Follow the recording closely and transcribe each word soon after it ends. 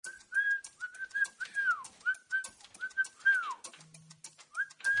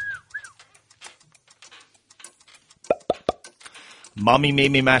Mommy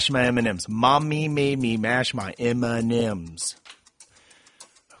made me mash my M&Ms. Mommy made me mash my M&Ms.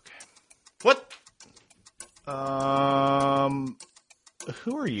 Okay. What?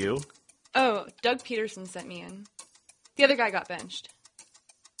 Who are you? Oh, Doug Peterson sent me in. The other guy got benched.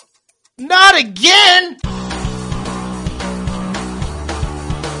 Not again!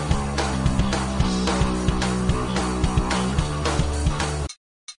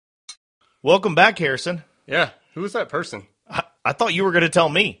 Welcome back, Harrison. Yeah, who was that person? I thought you were going to tell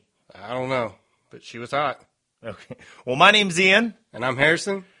me. I don't know, but she was hot. Okay. Well, my name's Ian. And I'm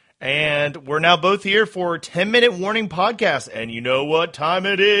Harrison. And we're now both here for 10-minute warning podcast. And you know what time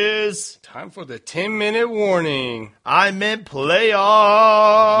it is? Time for the 10-minute warning. I meant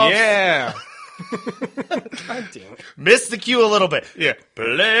playoffs. Yeah. God damn it. Missed the cue a little bit. Yeah.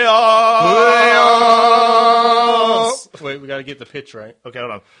 Playoffs. Wait, we got to get the pitch right. Okay,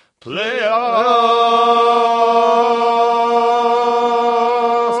 hold on. Playoffs.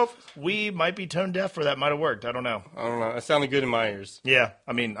 We might be tone deaf, or that might have worked. I don't know. I don't know. It sounded good in my ears. Yeah,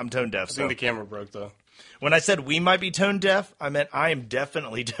 I mean, I'm tone deaf. I think the camera broke, though. When I said we might be tone deaf, I meant I am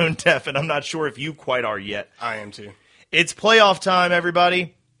definitely tone deaf, and I'm not sure if you quite are yet. I am, too. It's playoff time,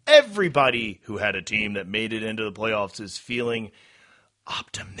 everybody. Everybody who had a team that made it into the playoffs is feeling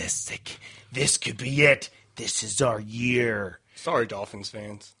optimistic. This could be it. This is our year. Sorry, Dolphins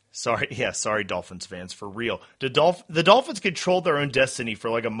fans. Sorry, Dolphins fans, for real. The Dolphins controlled their own destiny for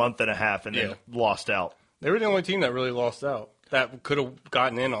like a month and a half and then lost out. They were the only team that really lost out. That could have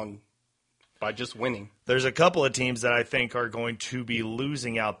gotten in on by just winning. There's a couple of teams that I think are going to be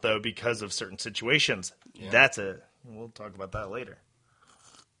losing out, though, because of certain situations. Yeah. We'll talk about that later.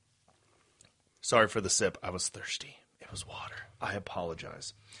 Sorry for the sip. I was thirsty. It was water. I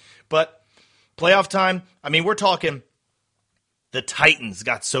apologize. But playoff time, I mean, we're talking the Titans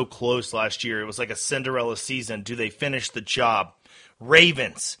got so close last year. It was like a Cinderella season. Do they finish the job?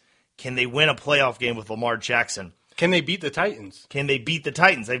 Ravens, can they win a playoff game with Lamar Jackson? Can they beat the Titans? Can they beat the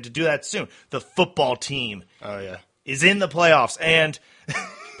Titans? They have to do that soon. The football team is in the playoffs. And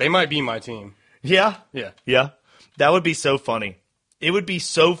they might be my team. Yeah? Yeah. That would be so funny. It would be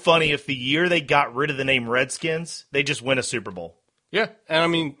so funny if the year they got rid of the name Redskins, they just win a Super Bowl. Yeah, and I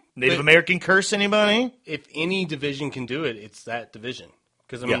mean... Native American curse, anybody? If any division can do it, it's that division.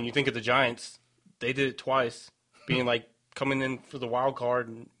 Because, I mean, you think of the Giants, they did it twice, being like coming in for the wild card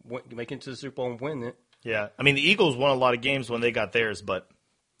and making it to the Super Bowl and winning it. Yeah, I mean, the Eagles won a lot of games when they got theirs, but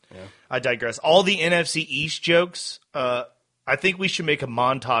I digress. All the NFC East jokes, I think we should make a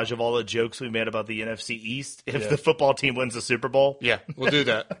montage of all the jokes we made about the NFC East if the football team wins the Super Bowl. Yeah, we'll do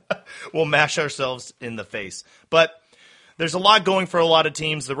that. We'll mash ourselves in the face. But there's a lot going for a lot of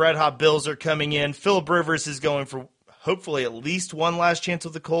teams. The Red Hot Bills are coming in. Phillip Rivers is going for hopefully at least one last chance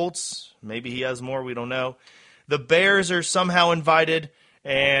with the Colts. Maybe he has more. We don't know. The Bears are somehow invited,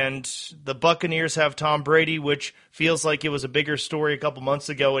 and the Buccaneers have Tom Brady, which feels like it was a bigger story a couple months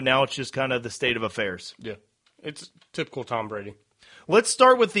ago, and now it's just kind of the state of affairs. Yeah, it's typical Tom Brady. Let's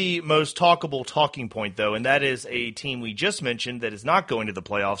start with the most talkable talking point, though, and that is a team we just mentioned that is not going to the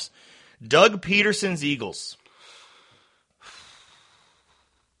playoffs. Doug Peterson's Eagles.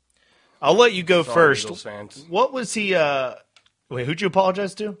 I'll let you go first. Eagles fans. What was he? Wait, who'd you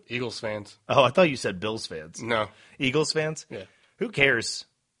apologize to? Eagles fans. Oh, I thought you said Bills fans. No, Eagles fans. Yeah. Who cares?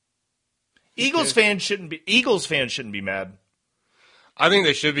 Eagles fans shouldn't be mad. I think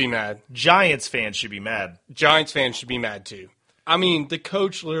they should be mad. Giants fans should be mad. Giants fans should be mad too. I mean, the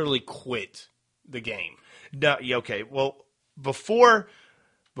coach literally quit the game. No, okay. Well, before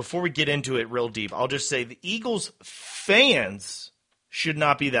we get into it real deep, I'll just say the Eagles fans should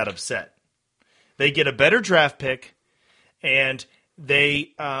not be that upset. They get a better draft pick, and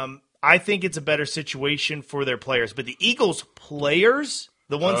they I think it's a better situation for their players. But the Eagles players,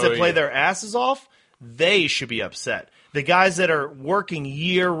 the ones that play their asses off, they should be upset. The guys that are working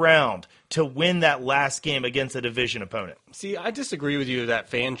year-round to win that last game against a division opponent. See, I disagree with you that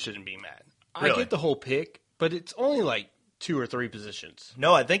fans shouldn't be mad. Really? I get the whole pick, but it's only like 2 or 3 positions.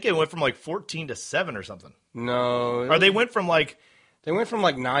 No, I think it went from like 14 to 7 or something. No. Or they went from like... They went from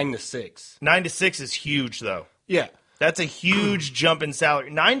like 9 to 6. 9 to 6 is huge, though. Yeah. That's a huge jump in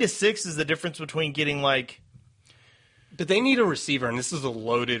salary. 9 to 6 is the difference between getting like... But they need a receiver, and this is a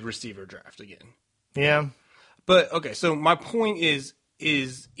loaded receiver draft again. Yeah. But, okay, so my point is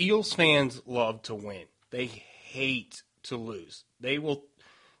Eagles fans love to win. They hate to lose. They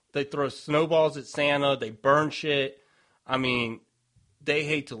throw snowballs at Santa. They burn shit. I mean, they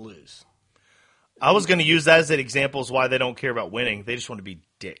hate to lose. I was going to use that as an example as why they don't care about winning. They just want to be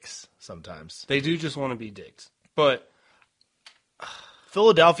dicks sometimes. They do just want to be dicks. But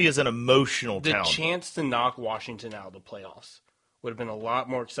Philadelphia is an emotional the town. chance to knock Washington out of the playoffs would have been a lot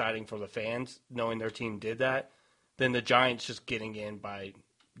more exciting for the fans knowing their team did that than the Giants just getting in by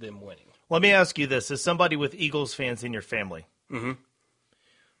them winning. Let me ask you this. As somebody with Eagles fans in your family,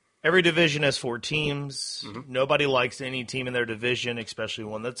 every division has 4 teams. Nobody likes any team in their division, especially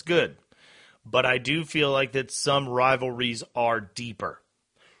one that's good. But I do feel like that some rivalries are deeper.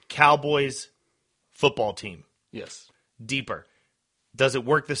 Cowboys, football team, Yes. deeper. Does it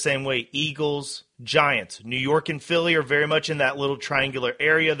work the same way? Eagles, Giants. New York and Philly are very much in that little triangular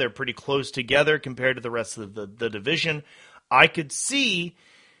area. They're pretty close together compared to the rest of the division. I could see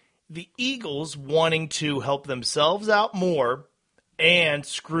the Eagles wanting to help themselves out more and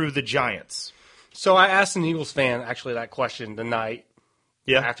screw the Giants. So I asked an Eagles fan actually that question the night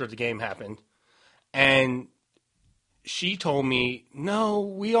Yeah. after the game happened. And she told me, no,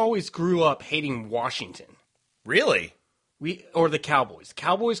 we always grew up hating Washington. Really? Or the Cowboys.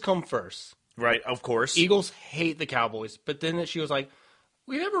 Cowboys come first. Right, of course. Eagles hate the Cowboys. But then she was like,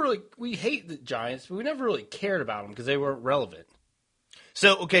 we hate the Giants, but we never really cared about them because they weren't relevant.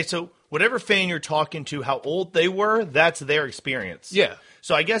 So whatever fan you're talking to, how old they were, that's their experience. Yeah.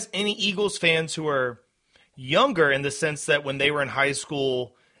 So I guess any Eagles fans who are younger in the sense that when they were in high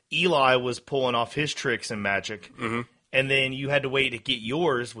school, Eli was pulling off his tricks and magic, and then you had to wait to get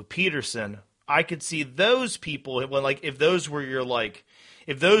yours with Peterson. I could see those people when, like, if those were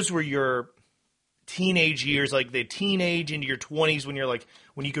your teenage years, like the teenage into your 20s, when you're like,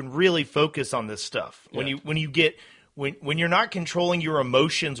 when you can really focus on this stuff, when you're not controlling your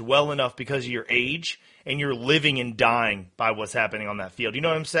emotions well enough because of your age and you're living and dying by what's happening on that field. You know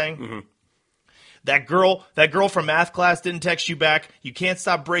what I'm saying? That girl from math class didn't text you back. You can't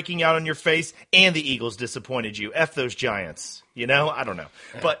stop breaking out on your face, and the Eagles disappointed you. F those Giants. You know? I don't know.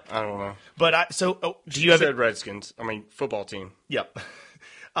 But I don't know. But do She you have said Redskins. I mean, football team. Yep.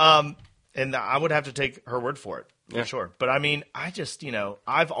 And I would have to take her word for it, for Yeah. sure. But I mean, I just,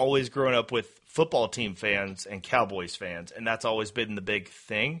 I've always grown up with football team fans and Cowboys fans, and that's always been the big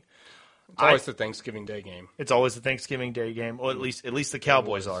thing. It's always the Thanksgiving Day game. It's always the Thanksgiving Day game. Well, at least the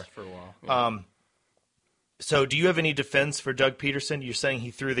Cowboys are. For a while. Yeah. So do you have any defense for Doug Peterson? You're saying he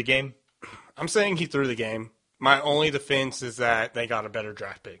threw the game? I'm saying he threw the game. My only defense is that they got a better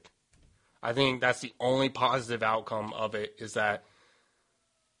draft pick. I think that's the only positive outcome of it is that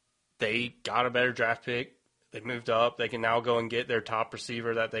they got a better draft pick. They moved up. They can now go and get their top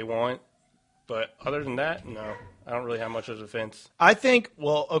receiver that they want. But other than that, no. I don't really have much of a defense. I think,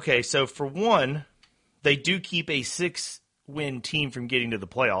 so for one, they do keep a 6-win team from getting to the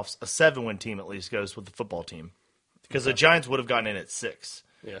playoffs. A 7-win team at least goes with the football team. Because the Giants would have gotten in at 6.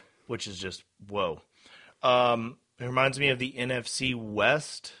 Yeah. Which is just, whoa. It reminds me of the NFC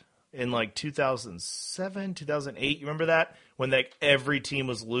West in like 2007, 2008. You remember that? When every team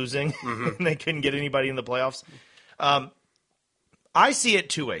was losing and they couldn't get anybody in the playoffs. I see it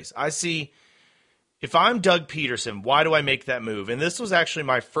two ways. I see, if I'm Doug Peterson, why do I make that move? And this was actually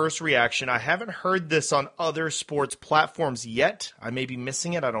my first reaction. I haven't heard this on other sports platforms yet. I may be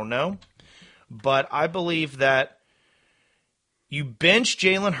missing it. I don't know. But I believe that you bench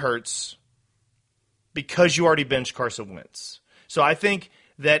Jalen Hurts because you already benched Carson Wentz. So I think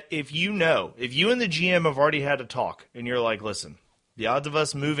that if you and the GM have already had a talk and you're like, listen, the odds of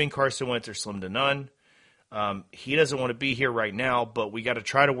us moving Carson Wentz are slim to none. He doesn't want to be here right now, but we got to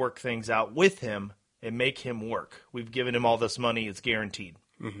try to work things out with him and make him work. We've given him all this money. It's guaranteed.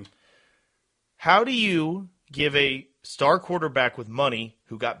 How do you give a star quarterback with money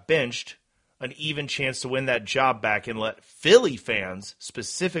who got benched an even chance to win that job back and let Philly fans,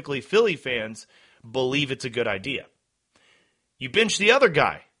 specifically Philly fans, believe it's a good idea? You bench the other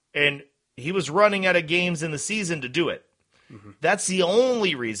guy, and he was running out of games in the season to do it. That's the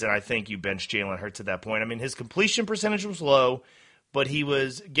only reason I think you benched Jalen Hurts at that point. I mean, his completion percentage was low, but he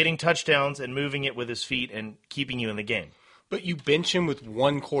was getting touchdowns and moving it with his feet and keeping you in the game. But you bench him with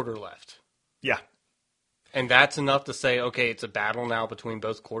 1 quarter left. Yeah. And that's enough to say, okay, it's a battle now between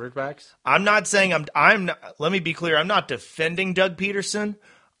both quarterbacks? I'm not saying I'm not, let me be clear, I'm not defending Doug Peterson.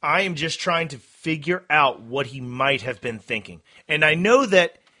 I am just trying to figure out what he might have been thinking. And I know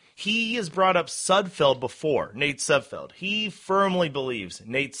that he has brought up Sudfeld before, Nate Sudfeld. He firmly believes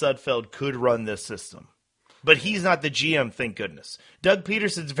Nate Sudfeld could run this system. But he's not the GM, thank goodness. Doug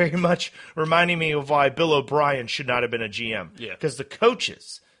Peterson's very much reminding me of why Bill O'Brien should not have been a GM. Yeah. Because the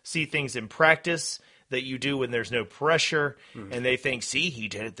coaches see things in practice that you do when there's no pressure, and they think, see, he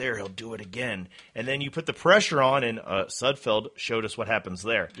did it there, he'll do it again. And then you put the pressure on, and Sudfeld showed us what happens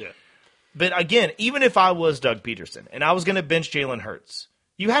there. Yeah. But again, even if I was Doug Peterson and I was going to bench Jalen Hurts,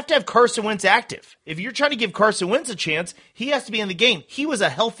 you have to have Carson Wentz active. If you're trying to give Carson Wentz a chance, he has to be in the game. He was a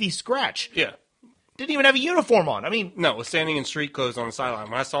healthy scratch. Yeah. Didn't even have a uniform on. I mean, No, was standing in street clothes on the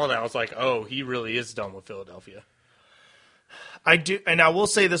sideline. When I saw that, I was like, oh, he really is done with Philadelphia. I do, and I will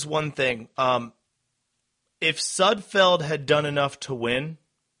say this one thing. If Sudfeld had done enough to win,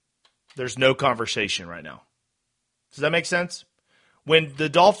 there's no conversation right now. Does that make sense? When the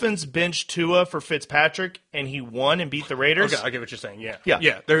Dolphins benched Tua for Fitzpatrick and he won and beat the Raiders. Okay, I get what you're saying. Yeah. Yeah.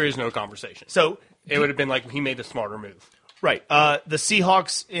 Yeah, there is no conversation. So, It would have been like he made the smarter move. right. The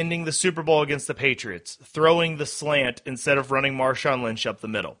Seahawks ending the Super Bowl against the Patriots, throwing the slant instead of running Marshawn Lynch up the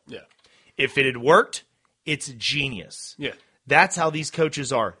middle. Yeah. If it had worked, it's genius. Yeah. That's how these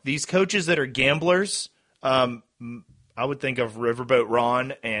coaches are. These coaches that are gamblers, I would think of Riverboat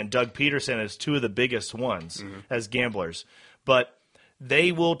Ron and Doug Peterson as two of the biggest ones as gamblers. But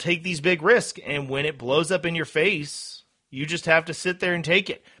they will take these big risks, and when it blows up in your face, you just have to sit there and take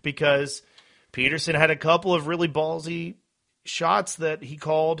it, because Peterson had a couple of really ballsy shots that he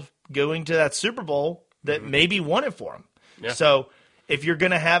called going to that Super Bowl that maybe won it for him. Yeah. So if you're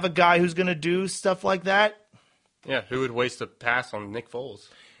going to have a guy who's going to do stuff like that, Yeah, who would waste a pass on Nick Foles?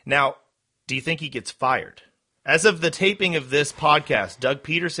 now, do you think he gets fired? As of the taping of this podcast, Doug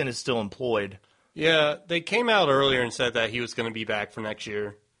Peterson is still employed. Yeah, they came out earlier and said that he was going to be back for next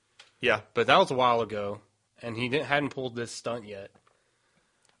year. Yeah. But that was a while ago, and he hadn't pulled this stunt yet.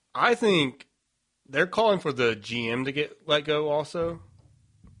 I think they're calling for the GM to get let go also.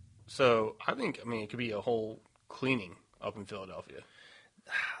 So I think, it could be a whole cleaning up in Philadelphia.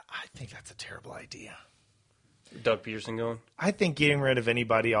 I think that's a terrible idea. Doug Peterson going? I think getting rid of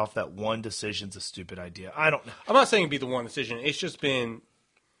anybody off that one decision's a stupid idea. I don't know. I'm not saying it'd be the one decision. It's just been...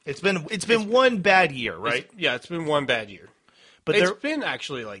 It's been one bad year, right? It's been one bad year. But It's been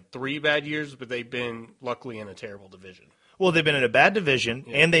actually like 3 bad years, but they've been luckily in a terrible division. well, they've been in a bad division,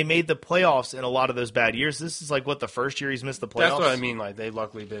 and they made the playoffs in a lot of those bad years. This is like, what, the first year he's missed the playoffs? That's what I mean. Like, they've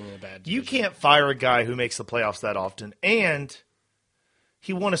luckily been in a bad division. You can't fire a guy who makes the playoffs that often, and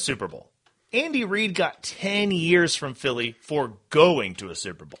he won a Super Bowl. Andy Reid got 10 years from Philly for going to a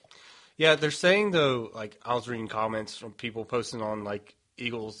Super Bowl. Yeah, they're saying, though, like, I was reading comments from people posting on, like,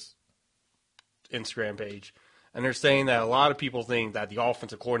 Eagles' Instagram page, and they're saying that a lot of people think that the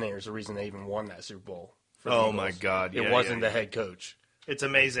offensive coordinator is the reason they even won that Super Bowl. For the Oh, Eagles. my God. It Yeah, wasn't yeah, the head coach. It's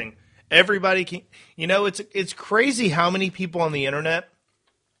amazing. Everybody can, it's crazy how many people on the internet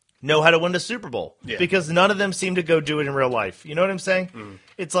know how to win a Super Bowl, because none of them seem to go do it in real life. You know what I'm saying?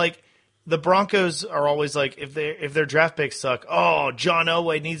 It's like the Broncos are always like, if their draft picks suck, oh, John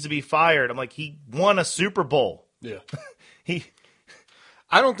Elway needs to be fired. I'm like, he won a Super Bowl. Yeah. He,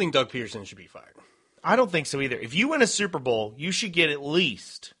 I don't think Doug Peterson should be fired. I don't think so either. If you win a Super Bowl, you should get at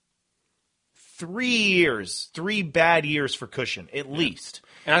least 3 bad years for cushion, at least.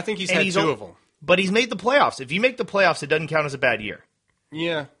 And I think he's had 2 of them. But he's made the playoffs. If you make the playoffs, it doesn't count as a bad year.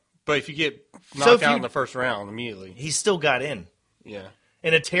 Yeah, but if you get So knocked if out you- in the first round immediately, He still got in. yeah.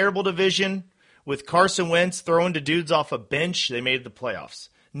 In a terrible division with Carson Wentz throwing to dudes off a bench, they made the playoffs.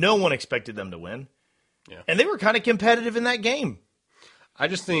 No one expected them to win. Yeah. And they were kind of competitive in that game. I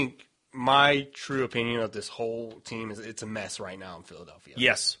just think my true opinion of this whole team is it's a mess right now in Philadelphia.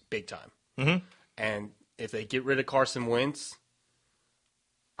 Yes. Big time. Mm-hmm. And if they get rid of Carson Wentz,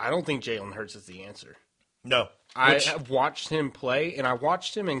 I don't think Jalen Hurts is the answer. No. I have watched him play, and I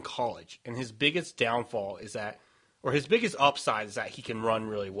watched him in college, and his biggest downfall is that, or his biggest upside is that he can run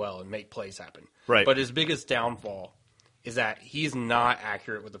really well and make plays happen. Right. But his biggest downfall is that he's not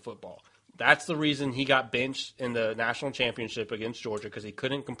accurate with the football. That's the reason he got benched in the national championship against Georgia, because he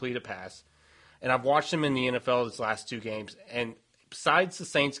couldn't complete a pass. And I've watched him in the NFL his last 2 games, and besides the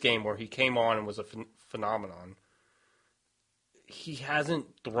Saints game where he came on and was a phenomenon, he hasn't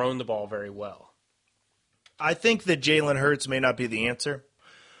thrown the ball very well. I think that Jalen Hurts may not be the answer.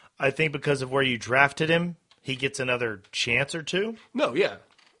 I think because of where you drafted him, he gets another chance or 2. No, yeah.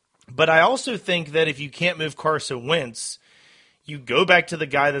 But I also think that if you can't move Carson Wentz, you go back to the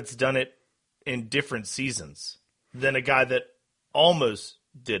guy that's done it in different seasons than a guy that almost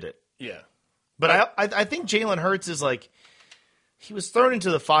did it. Yeah. But I think Jalen Hurts is like, he was thrown into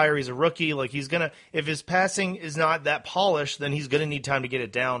the fire. He's a rookie. Like, he's going to, if his passing is not that polished, then he's going to need time to get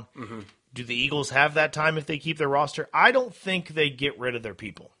it down. Mm-hmm. Do the Eagles have that time if they keep their roster? I don't think they get rid of their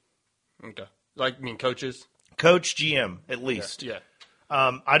people. Okay. Like, I mean, coaches? Coach, GM, at least. Yeah.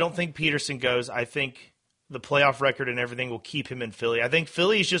 I don't think Peterson goes. I think the playoff record and everything will keep him in Philly. I think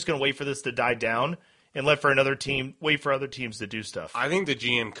Philly is just going to wait for this to die down and wait for other teams to do stuff. I think the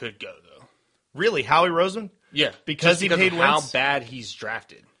GM could go, though. Really? Howie Roseman? Yeah. Because he paid of how Wentz? bad he's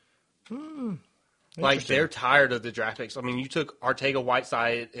drafted. Like, they're tired of the draft picks. I mean, you took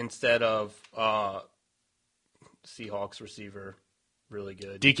Arcega-Whiteside instead of Seahawks receiver, really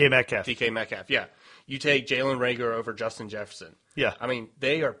good. DK Metcalf. DK Metcalf, yeah. You take Jalen Reagor over Justin Jefferson. Yeah. I mean,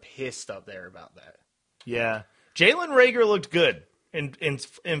 they are pissed up there about that. Yeah. Jalen Reagor looked good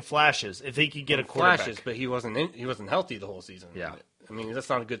in flashes if he could get a quarterback. Flashes, but he wasn't healthy the whole season. Yeah. I mean, that's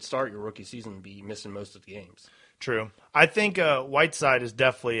not a good start your rookie season to be missing most of the games. True. I think Whiteside is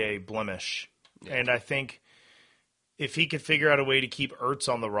definitely a blemish. Yeah. And I think if he could figure out a way to keep Ertz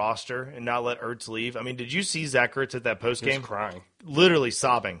on the roster and not let Ertz leave. I mean, did you see Zach Ertz at that postgame? He was crying. Literally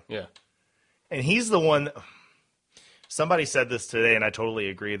sobbing. Yeah. And he's the one – somebody said this today, and I totally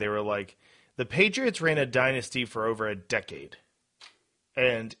agree. They were like, the Patriots ran a dynasty for over a decade,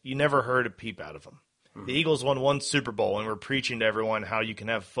 and you never heard a peep out of them. Mm-hmm. The Eagles won one Super Bowl, and we're preaching to everyone how you can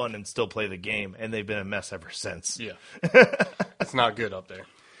have fun and still play the game, and they've been a mess ever since. Yeah. It's not good up there.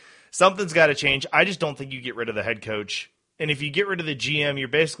 Something's got to change. I just don't think you get rid of the head coach. And if you get rid of the GM, you're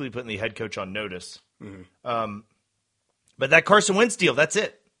basically putting the head coach on notice. Mm-hmm. But that Carson Wentz deal, that's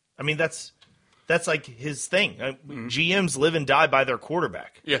it. I mean, that's like his thing. Mm-hmm. GMs live and die by their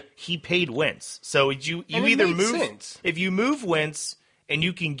quarterback. Yeah. He paid Wentz. So you either move – if you move Wentz and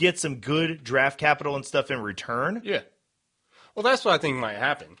you can get some good draft capital and stuff in return. Yeah. Well, that's what I think might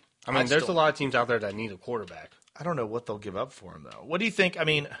happen. I mean, there's a lot of teams out there that need a quarterback. I don't know what they'll give up for him, though. What do you think? I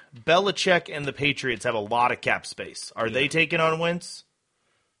mean, Belichick and the Patriots have a lot of cap space. Are they taking on Wentz?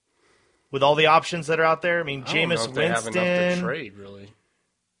 With all the options that are out there? I mean, Jameis Winston. They have enough to trade, really.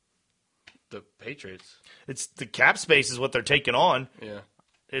 The Patriots. It's the cap space is what they're taking on. Yeah.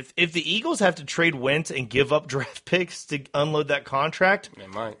 If the Eagles have to trade Wentz and give up draft picks to unload that contract, they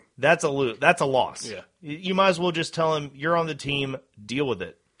might. That's a loss. Yeah. You might as well just tell him you're on the team, deal with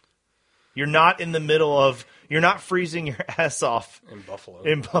it. You're not in the middle of – you're not freezing your ass off. In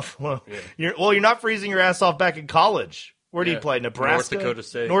Buffalo. Yeah. You're not freezing your ass off back in college. Where do you play? Nebraska? North Dakota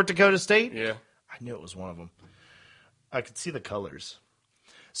State. North Dakota State? Yeah. I knew it was one of them. I could see the colors.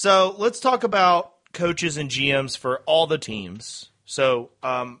 So let's talk about coaches and GMs for all the teams. So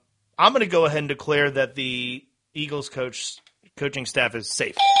I'm going to go ahead and declare that the Eagles coaching staff is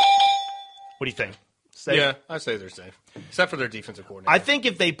safe. What do you think? Safe? Yeah, I say they're safe, except for their defensive coordinator. I think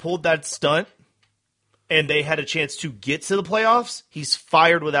if they pulled that stunt and they had a chance to get to the playoffs, he's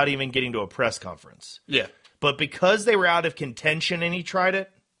fired without even getting to a press conference. Yeah. But because they were out of contention and he tried it,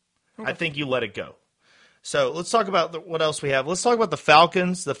 I think you let it go. So let's talk about what else we have. Let's talk about the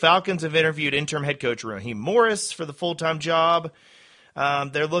Falcons. The Falcons have interviewed interim head coach Raheem Morris for the full-time job.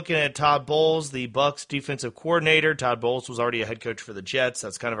 They're looking at Todd Bowles, the Bucs defensive coordinator. Todd Bowles was already a head coach for the Jets.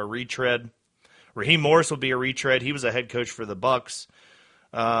 That's kind of a retread. Raheem Morris will be a retread. He was a head coach for the Bucs.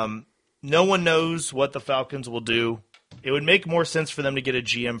 No one knows what the Falcons will do. It would make more sense for them to get a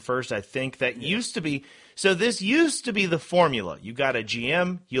GM first. I think that used to be – so this used to be the formula. You got a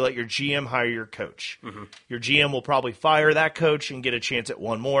GM, you let your GM hire your coach. Mm-hmm. Your GM will probably fire that coach and get a chance at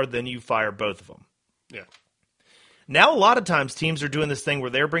one more. Then you fire both of them. Yeah. Now a lot of times teams are doing this thing where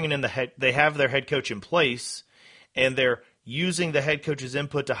they're bringing in they have their head coach in place, and they're using the head coach's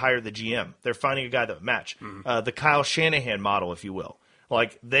input to hire the GM. They're finding a guy that would match. Mm-hmm. The Kyle Shanahan model, if you will.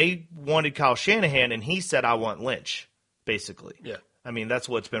 Like, they wanted Kyle Shanahan, and he said, I want Lynch, basically. Yeah. I mean, that's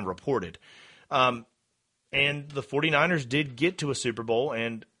what's been reported. And the 49ers did get to a Super Bowl,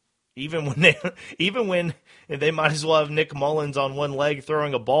 and even when they might as well have Nick Mullins on one leg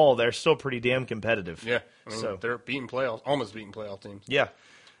throwing a ball, they're still pretty damn competitive. Yeah. I mean, they're almost beating playoff teams. Yeah.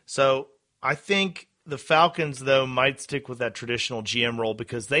 So I think the Falcons, though, might stick with that traditional GM role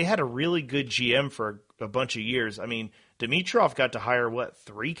because they had a really good GM for a bunch of years. I mean, Dimitroff got to hire,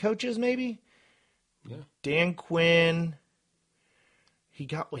 3 coaches maybe? Yeah. Dan Quinn. He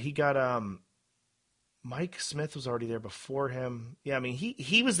got Mike Smith was already there before him. Yeah, I mean,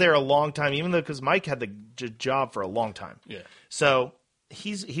 he was there a long time, even though because Mike had the job for a long time. Yeah. So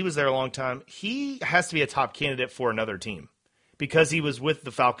he was there a long time. He has to be a top candidate for another team because he was with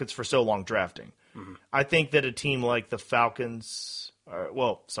the Falcons for so long drafting. Mm-hmm. I think that a team like the Falcons, I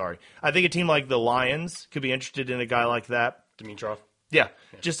think a team like the Lions could be interested in a guy like that. Dimitroff. Yeah.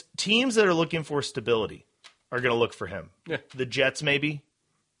 Just teams that are looking for stability are going to look for him. Yeah. The Jets, maybe.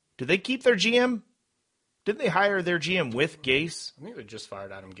 Do they keep their GM? Didn't they hire their GM with Gase? I think they just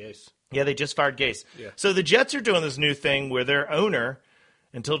fired Adam Gase. Yeah, they just fired Gase. Yeah. So the Jets are doing this new thing where their owner,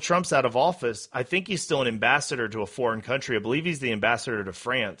 until Trump's out of office, I think he's still an ambassador to a foreign country. I believe he's the ambassador to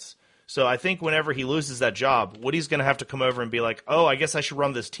France. So I think whenever he loses that job, Woody's going to have to come over and be like, oh, I guess I should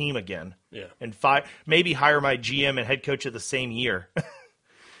run this team again. Yeah. And maybe hire my GM and head coach of the same year.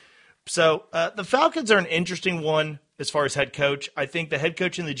 So the Falcons are an interesting one as far as head coach. I think the head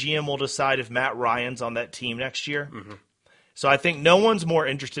coach and the GM will decide if Matt Ryan's on that team next year. Mm-hmm. So I think no one's more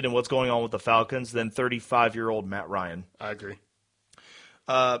interested in what's going on with the Falcons than 35-year-old Matt Ryan. I agree.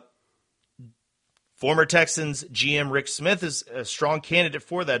 Former Texans GM Rick Smith is a strong candidate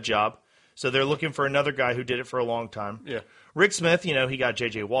for that job. So they're looking for another guy who did it for a long time. Yeah. Rick Smith, he got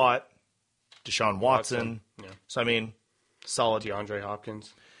J.J. Watt, Deshaun Watson. Yeah. So, solid. DeAndre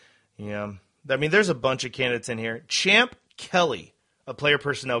Hopkins. Yeah. There's a bunch of candidates in here. Champ Kelly, a player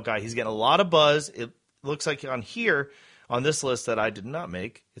personnel guy. He's getting a lot of buzz. It looks like on this list that I did not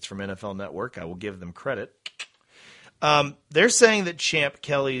make, it's from NFL Network. I will give them credit. They're saying that Champ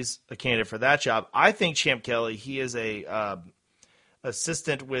Kelly's a candidate for that job. I think Champ Kelly, he is a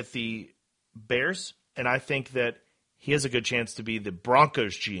assistant with the Bears, and I think that he has a good chance to be the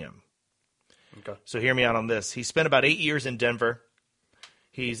Broncos GM. Okay. So hear me out on this. He spent about 8 years in Denver.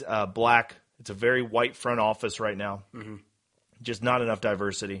 He's black. It's a very white front office right now. Mm-hmm. Just not enough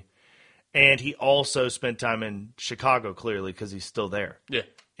diversity. And he also spent time in Chicago, clearly, because he's still there. Yeah.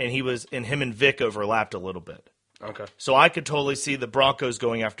 And him and Vic overlapped a little bit. Okay. So I could totally see the Broncos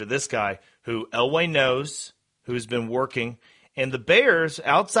going after this guy who Elway knows, who's been working. And the Bears,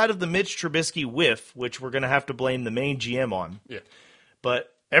 outside of the Mitch Trubisky whiff, which we're going to have to blame the main GM on. Yeah.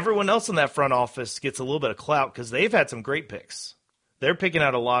 But everyone else in that front office gets a little bit of clout because they've had some great picks. They're picking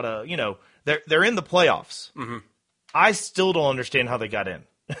out a lot of, they're in the playoffs. Mm-hmm. I still don't understand how they got in.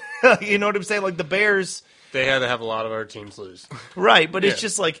 You know what I'm saying? Like the Bears. They had to have a lot of our teams lose. Right, but it's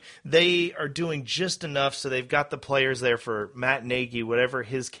just like they are doing just enough, so they've got the players there for Matt Nagy, whatever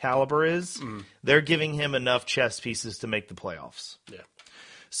his caliber is. Mm. They're giving him enough chess pieces to make the playoffs. Yeah.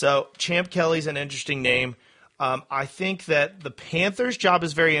 So Champ Kelly's an interesting name. I think that the Panthers' job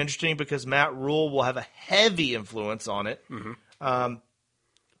is very interesting because Matt Rule will have a heavy influence on it. Mm-hmm.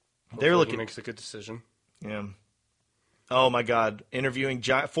 They're looking. He makes a good decision. Yeah. Oh my God! Interviewing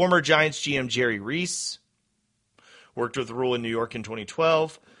former Giants GM Jerry Reese. Worked with Rule in New York in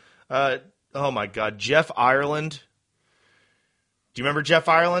 2012. Oh, my God. Jeff Ireland. Do you remember Jeff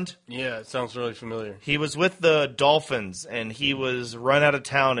Ireland? Yeah, it sounds really familiar. He was with the Dolphins, and he was run out of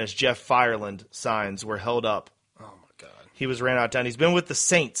town as Jeff Ireland signs were held up. Oh, my God. He was ran out of town. He's been with the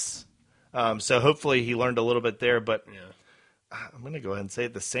Saints, so hopefully he learned a little bit there. But I'm going to go ahead and say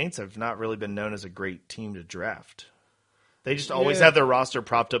it. The Saints have not really been known as a great team to draft. They just always have their roster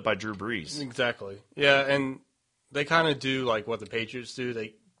propped up by Drew Brees. Exactly. Yeah, and they kind of do like what the Patriots do.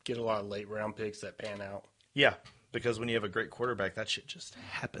 They get a lot of late-round picks that pan out. Yeah, because when you have a great quarterback, that shit just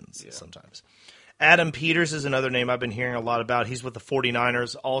happens sometimes. Adam Peters is another name I've been hearing a lot about. He's with the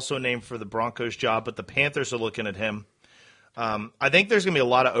 49ers, also named for the Broncos job, but the Panthers are looking at him. I think there's going to be a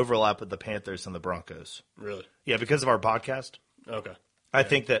lot of overlap with the Panthers and the Broncos. Really? Yeah, because of our podcast. Okay. I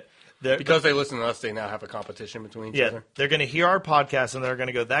think that because they listen to us, they now have a competition between each other. They're going to hear our podcast, and they're going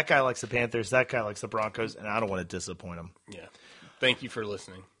to go, that guy likes the Panthers, that guy likes the Broncos, and I don't want to disappoint them. Yeah. Thank you for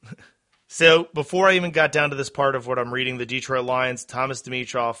listening. So before I even got down to this part of what I'm reading, the Detroit Lions, Thomas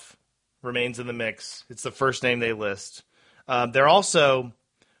Dimitroff remains in the mix. It's the first name they list. They're also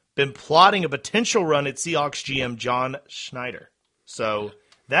been plotting a potential run at Seahawks GM John Schneider. So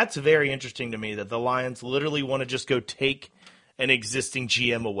that's very interesting to me that the Lions literally want to just go take an existing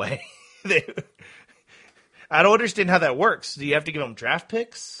GM away. I don't understand how that works. Do you have to give him draft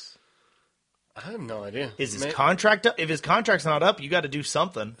picks? I have no idea. Is his contract up? If his contract's not up, you got to do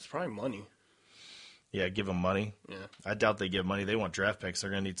something. It's probably money. Yeah, give him money. Yeah. I doubt they give money. They want draft picks. They're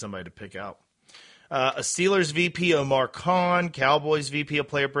going to need somebody to pick out. A Steelers VP, Omar Khan. Cowboys VP of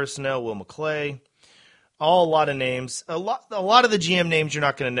Player Personnel, Will McClay. All a lot of names. A lot of the GM names you're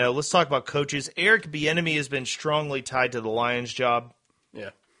not going to know. Let's talk about coaches. Eric Bieniemy has been strongly tied to the Lions job. Yeah.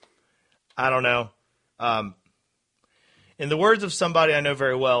 I don't know. In the words of somebody I know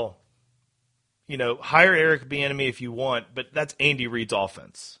very well, hire Eric Bieniemy if you want, but that's Andy Reid's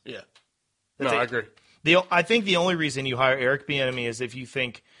offense. Yeah. I agree. I think the only reason you hire Eric Bieniemy is if you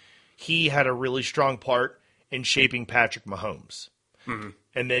think he had a really strong part in shaping Patrick Mahomes. Mm-hmm.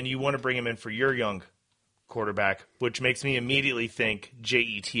 And then you want to bring him in for your young quarterback, which makes me immediately think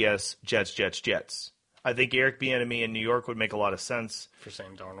Jets, Jets. I think Eric Bieniemy in New York would make a lot of sense. For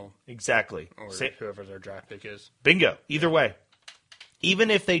Sam Darnold. Exactly. Or whoever their draft pick is. Bingo. Either way. Even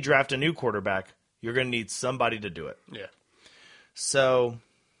if they draft a new quarterback, you're going to need somebody to do it. Yeah. So,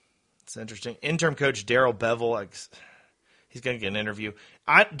 it's interesting. Interim coach Darrell Bevell, he's going to get an interview.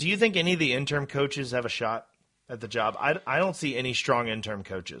 Do you think any of the interim coaches have a shot at the job? I don't see any strong interim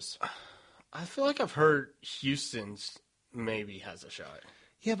coaches. I feel like I've heard Houston's maybe has a shot.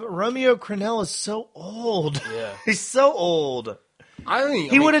 Yeah, but Romeo Crennel is so old. Yeah. He's so old.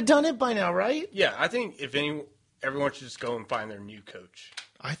 He would have done it by now, right? Yeah, I think everyone should just go and find their new coach.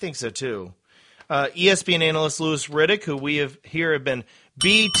 I think so, too. ESPN analyst Louis Riddick, who we have been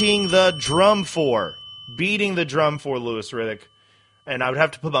beating the drum for Louis Riddick. and I would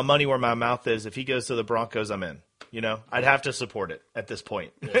have to put my money where my mouth is. If he goes to the Broncos, I'm in. I'd have to support it at this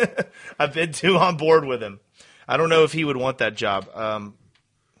point. Yeah. I've been too on board with him. I don't know if he would want that job. I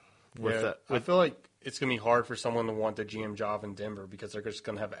feel like it's going to be hard for someone to want the GM job in Denver because they're just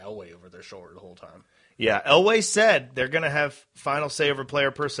going to have Elway over their shoulder the whole time. Yeah, Elway said they're going to have final say over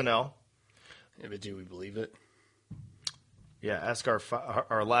player personnel. Yeah, but do we believe it? Yeah, ask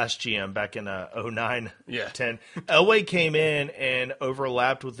our last GM back in 09, yeah. 10. Elway came in and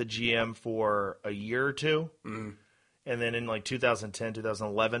overlapped with the GM for a year or two. Mm. And then in 2010,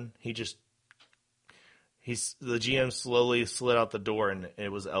 2011, the GM slowly slid out the door, and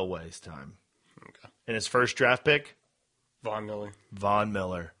it was Elway's time. Okay. And his first draft pick? Von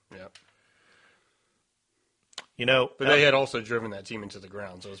Miller. Yeah. But they had also driven that team into the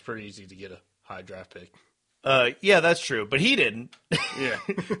ground, so it was pretty easy to get a high draft pick. Yeah, that's true, but he didn't. Yeah.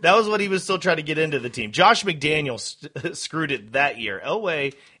 That was what he was still trying to get into the team. Josh McDaniels screwed it that year.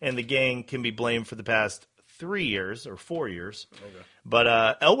 Elway and the gang can be blamed for the past 3 years or 4 years. Okay.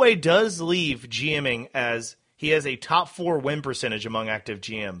 But Elway does leave GMing as he has a top 4 win percentage among active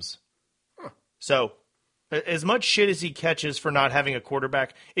GMs. Huh. So as much shit as he catches for not having a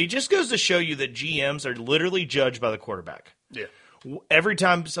quarterback, it just goes to show you that GMs are literally judged by the quarterback. Yeah. Every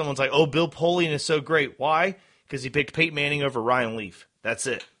time someone's like, oh, Bill Polian is so great. Why? Because he picked Peyton Manning over Ryan Leaf. That's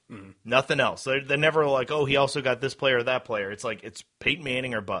it. Mm-hmm. Nothing else. They're never like, oh, he also got this player or that player. It's like it's Peyton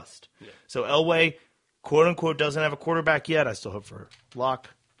Manning or bust. Yeah. So Elway, quote unquote, doesn't have a quarterback yet. I still hope for Locke.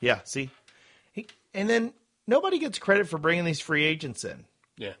 Yeah, see? And then nobody gets credit for bringing these free agents in.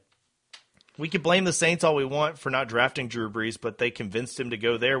 Yeah. We could blame the Saints all we want for not drafting Drew Brees, but they convinced him to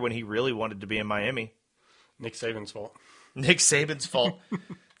go there when he really wanted to be in Miami. Nick Saban's fault. Nick Saban's fault.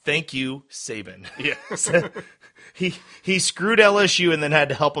 Thank you, Saban. Yeah. He screwed LSU and then had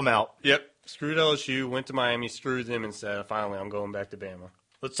to help him out. Yep. Screwed LSU, went to Miami, screwed them, and said, finally, I'm going back to Bama.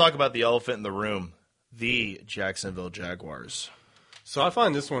 Let's talk about the elephant in the room, the Jacksonville Jaguars. So I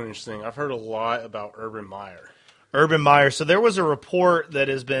find this one interesting. I've heard a lot about Urban Meyer. Urban Meyer. So there was a report that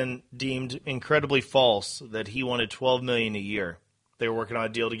has been deemed incredibly false that he wanted $12 million a year. They were working on a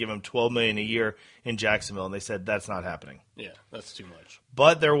deal to give him $12 million a year in Jacksonville, and they said that's not happening. Yeah, that's too much.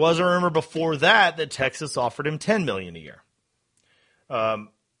 But there was a rumor before that Texas offered him $10 million a year.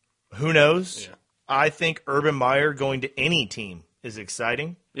 Who knows? Yeah. I think Urban Meyer going to any team is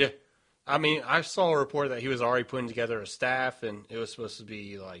exciting. Yeah. I mean, I saw a report that he was already putting together a staff, and it was supposed to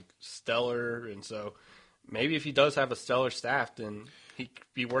be, stellar. And so maybe if he does have a stellar staff, then he could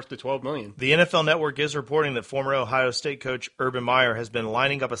be worth the $12 million. The NFL Network is reporting that former Ohio State coach Urban Meyer has been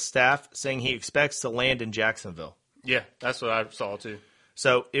lining up a staff saying he expects to land in Jacksonville. Yeah, that's what I saw, too.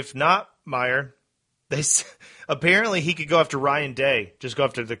 So if not Meyer, apparently he could go after Ryan Day, just go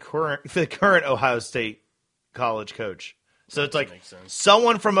after the current Ohio State college coach. So it's like,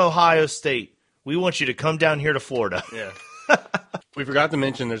 someone from Ohio State, we want you to come down here to Florida. Yeah. We forgot to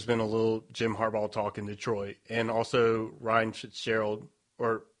mention there's been a little Jim Harbaugh talk in Detroit, and also Ryan Fitzgerald,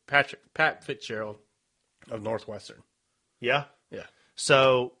 or Pat Fitzgerald of Northwestern. Yeah? Yeah.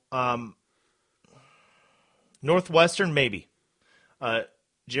 So, Northwestern, maybe.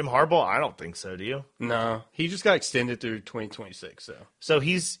 Jim Harbaugh, I don't think so, do you? No. He just got extended through 2026, so. So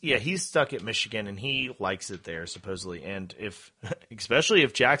he's stuck at Michigan, and he likes it there, supposedly. And especially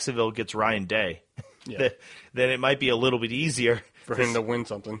if Jacksonville gets Ryan Day, yeah. then it might be a little bit easier for him to win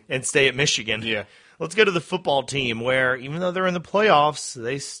something and stay at Michigan. Yeah. Let's go to the football team, where even though they're in the playoffs,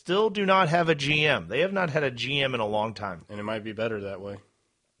 they still do not have a GM. They have not had a GM in a long time. And it might be better that way.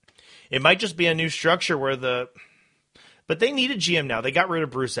 It might just be a new structure but they need a GM now. They got rid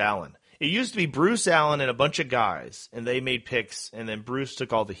of Bruce Allen. It used to be Bruce Allen and a bunch of guys, and they made picks, and then Bruce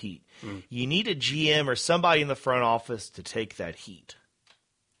took all the heat. You need a GM or somebody in the front office to take that heat.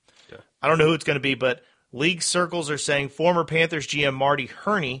 Yeah. I don't know who it's going to be, but league circles are saying former Panthers GM Marty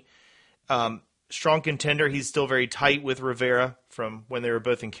Herney, strong contender. He's still very tight with Rivera from when they were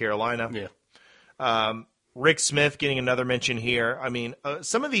both in Carolina. Yeah. Rick Smith getting another mention here. I mean,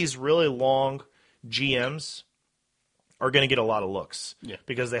 some of these really long GMs are going to get a lot of looks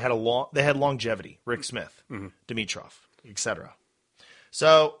because they had longevity. Rick Smith, Dimitrov, etc.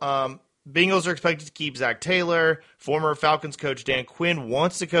 So Bengals are expected to keep Zach Taylor. Former Falcons coach Dan Quinn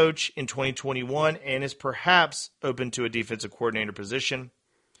wants to coach in 2021 and is perhaps open to a defensive coordinator position.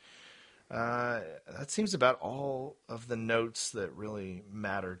 That seems about all of the notes that really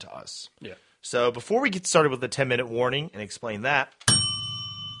matter to us. Yeah. So before we get started with the 10-minute warning and explain that,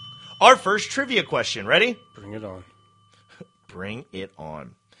 our first trivia question. Ready? Bring it on. Bring it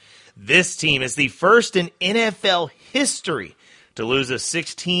on. This team is the first in NFL history to lose a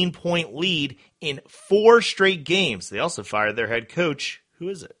 16-point lead in 4 straight games. They also fired their head coach. Who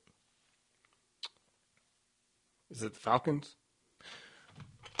is it? Is it the Falcons?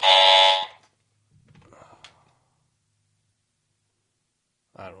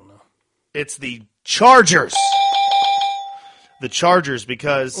 I don't know. It's the Chargers. The Chargers,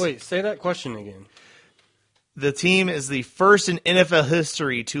 because Wait, say that question again. the team is the first in NFL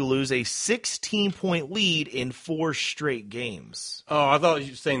history to lose a 16-point lead in 4 straight games. Oh, I thought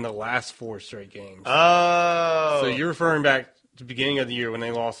you were saying the last 4 straight games. Oh. So you're referring back to the beginning of the year when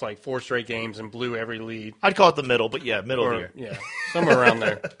they lost like 4 straight games and blew every lead. I'd call it the middle, but yeah, middle of the year. Yeah, somewhere around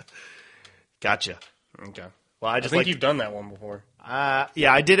there. Gotcha. Okay. Well, I I just think like you've done that one before.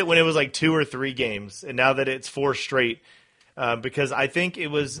 yeah, I did it when it was like 2 or 3 games, and now that it's 4 straight, because I think it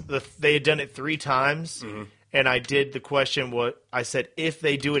was they had done it 3 times, and I did the question. What I said, if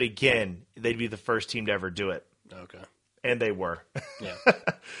they do it again, they'd be the first team to ever do it, Okay. and they were. Yeah.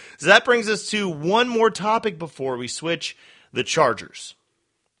 So that brings us to one more topic before we switch: the Chargers.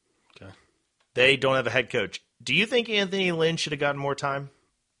 Okay. They don't have a head coach. Do you think Anthony Lynn should have gotten more time?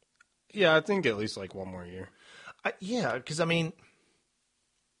 Yeah, I think at least like one more year. Yeah, because I mean,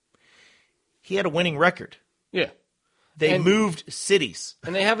 he had a winning record. Yeah. They And- moved cities.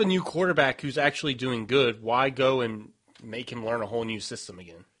 And they have a new quarterback who's actually doing good. Why go and make him learn a whole new system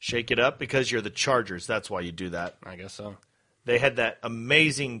again? Shake it up because you're the Chargers. That's why you do that. I guess so. They had that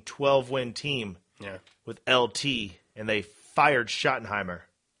amazing 12-win team Yeah. with LT, and they fired Schottenheimer,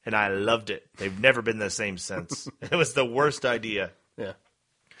 and I loved it. They've never been the same since. It was the worst idea. Yeah.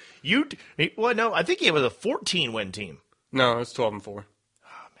 No, I think he was a 14-win team. No, it's 12-4.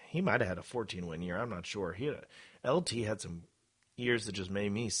 He might have had a 14-win year. I'm not sure. LT had some years that just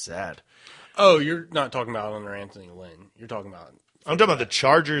made me sad. Oh, you're not talking about under Anthony Lynn. You're talking about I'm talking about the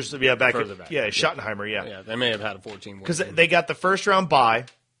Chargers. Yeah, Further back. Yeah, Schottenheimer. yeah. They may have had a 14 Because they got the first round bye,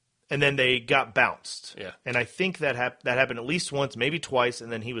 and then they got bounced. Yeah. And I think that happened at least once, maybe twice,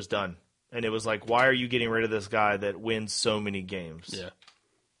 and then he was done. And it was like, why are you getting rid of this guy that wins so many games? Yeah.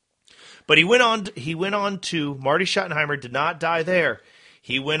 But he went on to Marty Schottenheimer did not die there.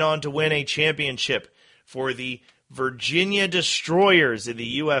 He went on to win a championship for the Virginia Destroyers in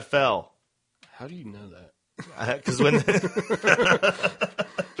the UFL. How do you know that? Because when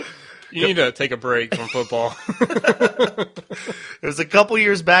You need to take a break from football. it was a couple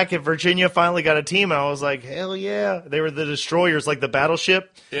years back, and Virginia finally got a team, and I was like, hell yeah. They were the Destroyers, like the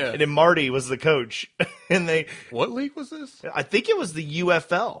battleship. Yeah. And then Marty was the coach. And What league was this? I think it was the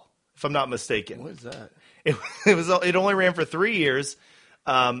UFL, if I'm not mistaken. What is that? It only ran for 3 years.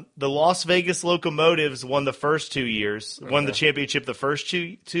 The Las Vegas Locomotives won the first 2 years, won the championship the first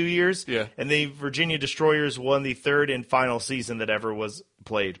two years, Yeah. and the Virginia Destroyers won the third and final season that ever was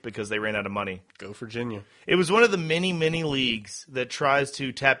played because they ran out of money. Go Virginia. It was one of the many, many leagues that tries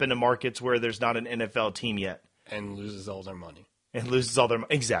to tap into markets where there's not an NFL team yet And loses all their money. and loses all their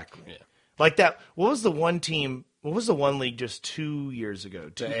money. Exactly. Yeah. Like that. What was the one team? What was the one league just 2 years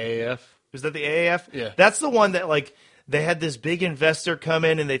ago? The AAF? Was that the AAF? Yeah. That's the one that like they had this big investor come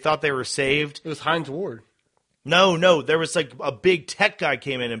in and they thought they were saved. It was Heinz Ward. No, there was like a big tech guy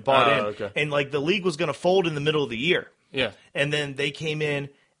came in and bought in, okay. and like the league was going to fold in the middle of the year. Yeah. And then they came in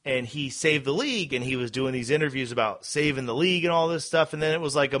and he saved the league, and he was doing these interviews about saving the league and all this stuff. And then it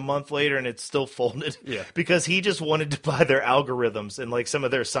was like a month later and it's still folded Yeah. because he just wanted to buy their algorithms and like some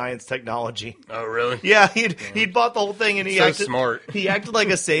of their science technology. Oh, really? Yeah, he'd bought the whole thing, and he So acted smart. He acted like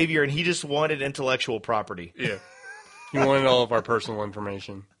a savior, and he just wanted intellectual property. Yeah. You wanted all of our personal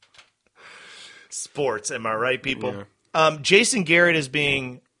information. Sports, am I right, people? Yeah. Jason Garrett is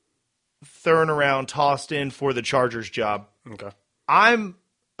being thrown around, tossed in for the Chargers job. Okay. I'm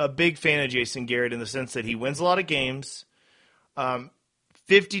a big fan of Jason Garrett in the sense that he wins a lot of games,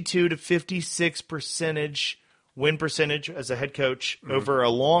 52 to 56% win percentage as a head coach over a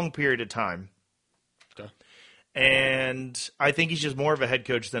long period of time. Okay. And I think he's just more of a head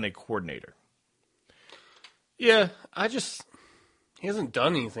coach than a coordinator. Yeah, he hasn't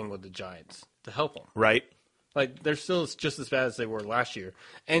done anything with the Giants to help him. Right? Like, they're still just as bad as they were last year.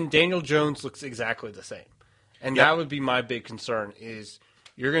 And Daniel Jones looks exactly the same. And that would be my big concern is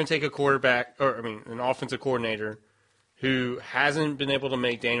you're going to take an offensive coordinator who hasn't been able to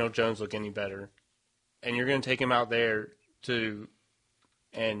make Daniel Jones look any better. And you're going to take him out there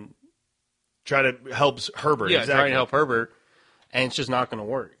and Try to help Herbert. try exactly. and help Herbert. And it's just not going to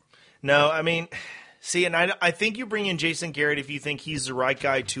work. No, I mean, see, and I think you bring in Jason Garrett if you think he's the right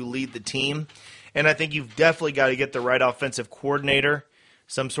guy to lead the team. And I think you've definitely got to get the right offensive coordinator,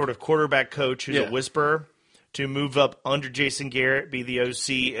 some sort of quarterback coach who's a whisperer, to move up under Jason Garrett, be the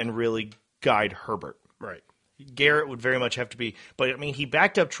OC, and really guide Herbert. Right. Garrett would very much have to be. But, I mean, he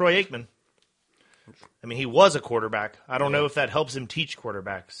backed up Troy Aikman. I mean, he was a quarterback. I don't know if that helps him teach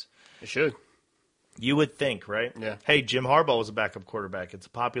quarterbacks. It should. You would think, right? Yeah. Hey, Jim Harbaugh was a backup quarterback. It's a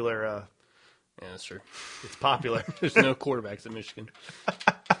popular. Yeah, that's true. It's popular. There's no quarterbacks at Michigan.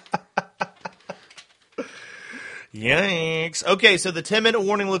 Yikes. Okay, so the 10-minute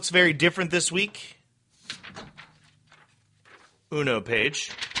warning looks very different this week. Uno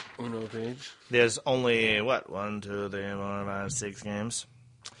page. There's only, 1, 2, 3, 4, 5, 6 games.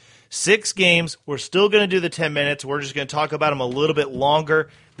 6 games. We're still going to do the 10 minutes. We're just going to talk about them a little bit longer.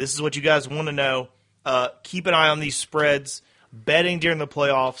 This is what you guys want to know. Keep an eye on these spreads. Betting during the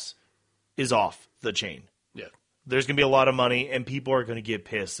playoffs is off the chain. Yeah. There's going to be a lot of money, and people are going to get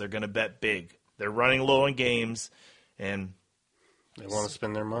pissed. They're going to bet big. They're running low in games, and they want to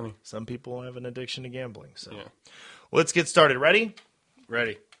spend their money. Some people have an addiction to gambling. So yeah. Let's get started. Ready?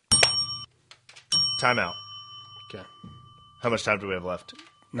 Ready. Timeout. Okay. How much time do we have left?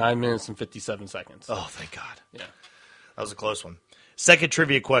 9 minutes and 57 seconds. Oh, thank God. Yeah. That was a close one. Second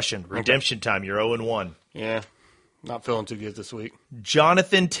trivia question. Redemption time. You're 0-1. Yeah. Not feeling too good this week.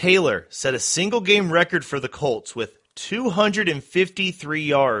 Jonathan Taylor set a single-game record for the Colts with 253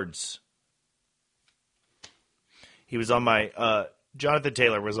 yards. He was on my Jonathan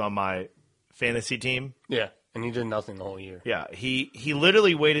Taylor was on my fantasy team. Yeah, and he did nothing the whole year. Yeah, he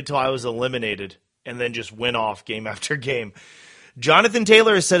literally waited till I was eliminated and then just went off game after game. Jonathan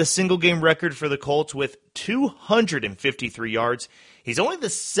Taylor has set a single-game record for the Colts with 253 yards. He's only the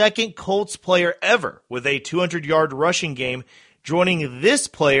second Colts player ever with a 200-yard rushing game, joining this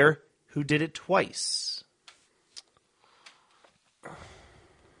player who did it twice.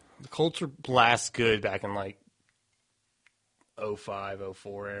 The Colts were last good back in, 05,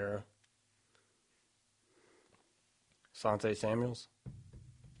 04 era. Asante Samuels?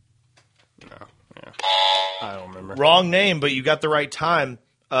 No. Yeah. I don't remember. Wrong name, but you got the right time.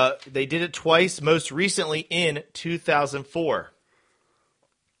 They did it twice, most recently in 2004.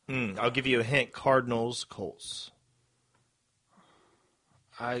 I'll give you a hint. Cardinals, Colts.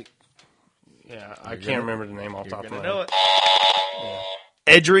 I can't remember the name off the top of my head. Know it. Yeah.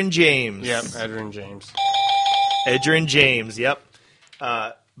 Edgerrin James. Yep, Edgerrin James. Edgerrin James, yep.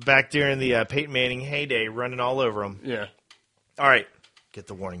 Back during the Peyton Manning heyday, running all over him. Yeah. All right, get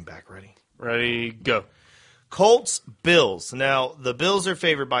the warning back ready. Ready, go. Colts, Bills. Now, the Bills are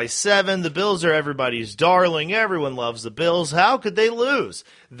favored by 7. The Bills are everybody's darling. Everyone loves the Bills. How could they lose?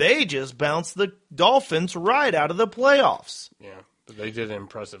 They just bounced the Dolphins right out of the playoffs. Yeah, but they did it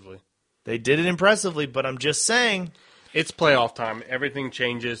impressively. They did it impressively, but I'm just saying. It's playoff time. Everything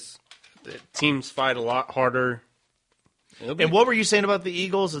changes. The teams fight a lot harder. And what were you saying about the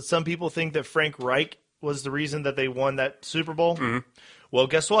Eagles? That some people think that Frank Reich was the reason that they won that Super Bowl? Mm-hmm. Well,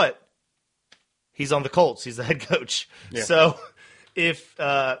 guess what? He's on the Colts. He's the head coach. Yeah. So if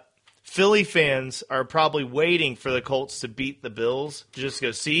Philly fans are probably waiting for the Colts to beat the Bills, to just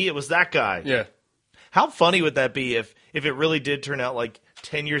go, see, it was that guy. Yeah. How funny would that be if it really did turn out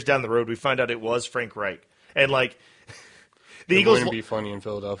 10 years down the road, we find out it was Frank Reich. And the Eagles wouldn't be funny in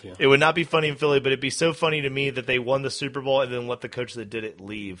Philadelphia. It would not be funny in Philly, but it'd be so funny to me that they won the Super Bowl and then let the coach that did it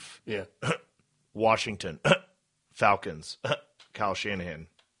leave. Yeah. Washington, Falcons, Kyle Shanahan.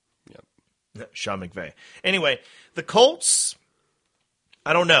 Yep. Sean McVay. Anyway, the Colts,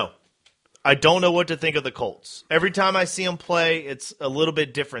 I don't know. I don't know what to think of the Colts. Every time I see them play, it's a little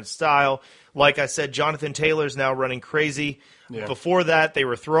bit different style. Like I said, Jonathan Taylor's now running crazy. Yeah. Before that, they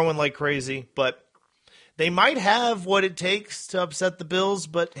were throwing like crazy, but they might have what it takes to upset the Bills,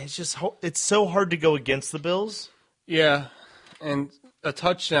 but it's so hard to go against the Bills. Yeah, and a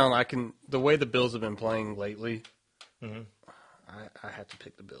touchdown, the way the Bills have been playing lately, I have to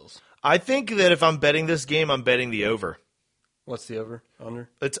pick the Bills. I think that if I'm betting this game, I'm betting the over. What's the over? Under?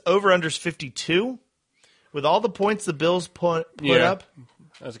 It's over-unders 52. With all the points the Bills put up.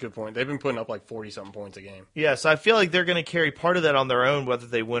 That's a good point. They've been putting up 40-something points a game. Yeah, so I feel like they're going to carry part of that on their own, whether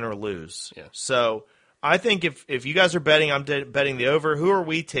they win or lose. Yeah. So I think if you guys are betting, I'm betting the over. Who are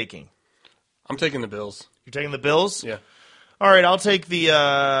we taking? I'm taking the Bills. You're taking the Bills? Yeah. All right, I'll take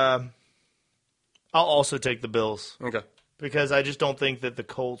I'll also take the Bills. Okay. Because I just don't think that the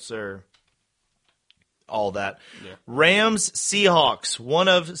Colts are all that. Yeah. Rams, Seahawks, one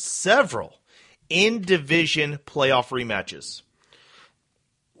of several in-division playoff rematches.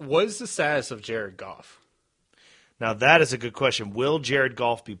 What is the status of Jared Goff? Now, that is a good question. Will Jared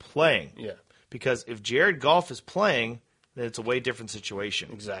Goff be playing? Yeah. Because if Jared Goff is playing, then it's a way different situation.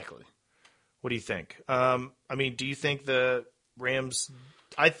 Exactly. What do you think? Do you think the Rams...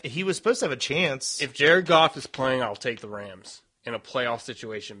 he was supposed to have a chance. If Jared Goff is playing, I'll take the Rams. in a playoff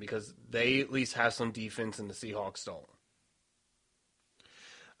situation because they at least have some defense and the Seahawks don't.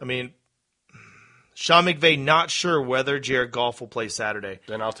 I mean, Sean McVay not sure whether Jared Goff will play Saturday.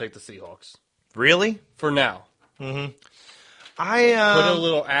 Then I'll take the Seahawks. Really? For now. I Put a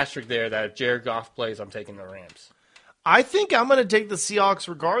little asterisk there that if Jared Goff plays, I'm taking the Rams. I think I'm going to take the Seahawks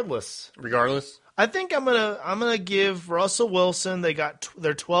regardless. Regardless? I think I'm gonna give Russell Wilson. They're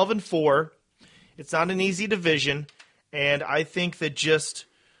 12-4. It's not an easy division, and I think that just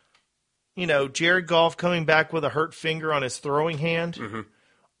Jared Goff coming back with a hurt finger on his throwing hand,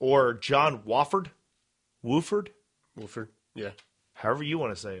 or John Wofford, Wolford? Yeah. however you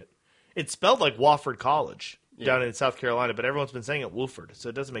want to say it. It's spelled like Wofford College down in South Carolina, but everyone's been saying it Wolford, so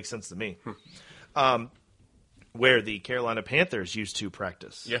it doesn't make sense to me. Where the Carolina Panthers used to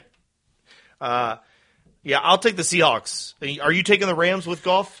practice. Yeah. Yeah, I'll take the Seahawks. Are you taking the Rams with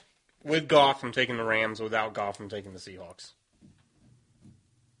Goff? With Goff, I'm taking the Rams. Without Goff, I'm taking the Seahawks.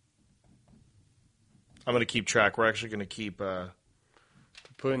 I'm going to keep track. We're actually going to keep...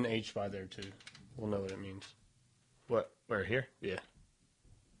 Put an H by there, too. We'll know what it means. What? Where, here? Yeah.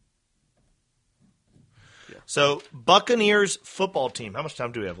 So, Buccaneers football team. How much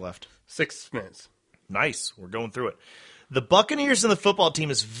time do we have left? 6 minutes. Nice. We're going through it. The Buccaneers and the football team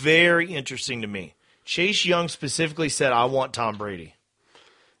is very interesting to me. Chase Young specifically said, I want Tom Brady.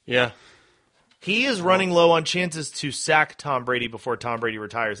 Yeah. He is running low on chances to sack Tom Brady before Tom Brady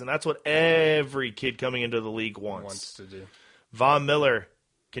retires, and that's what every kid coming into the league wants to do. Von Miller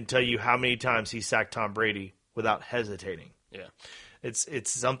can tell you how many times he sacked Tom Brady without hesitating. Yeah.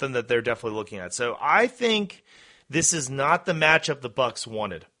 It's something that they're definitely looking at. So I think this is not the matchup the Bucs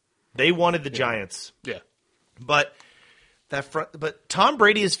wanted. They wanted the Giants. Yeah. But Tom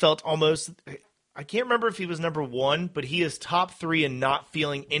Brady has felt almost, I can't remember if he was number one, but he is top 3 and not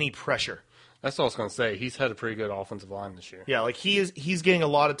feeling any pressure. That's all I was going to say. He's had a pretty good offensive line this year. Yeah, like he's getting a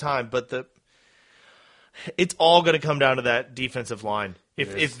lot of time, but it's all going to come down to that defensive line.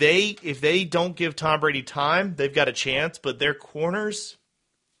 If they don't give Tom Brady time, they've got a chance, but their corners.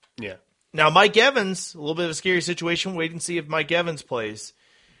 Yeah. Now Mike Evans, a little bit of a scary situation. Wait and see if Mike Evans plays.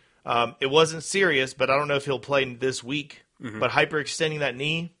 It wasn't serious, but I don't know if he'll play this week. But hyperextending that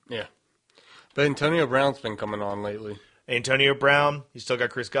knee. Yeah. But Antonio Brown's been coming on lately. Antonio Brown. You still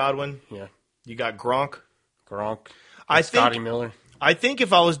got Chris Godwin. Yeah. You got Gronk. Scotty Miller. I think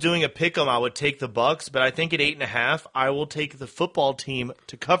if I was doing a pick'em, I would take the Bucs, but I think at 8.5, I will take the football team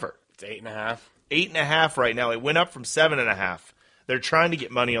to cover. It's 8.5. 8.5 right now. It went up from 7.5. They're trying to get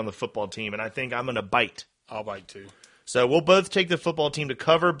money on the football team, and I think I'm going to bite. I'll bite too. So we'll both take the football team to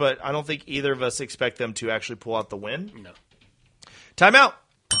cover, but I don't think either of us expect them to actually pull out the win. No. Timeout.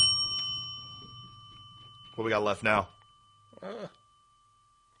 What we got left now?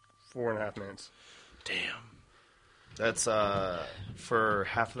 4.5 minutes. Damn. That's for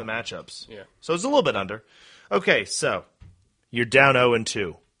half of the matchups. Yeah. So it's a little bit under. Okay, so you're down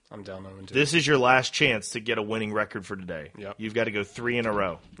 0-2. I'm down 0-2. This is your last chance to get a winning record for today. Yep. You've got to go 3 in a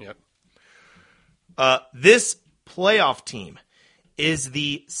row. Yep. This playoff team is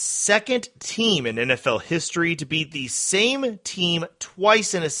the second team in NFL history to beat the same team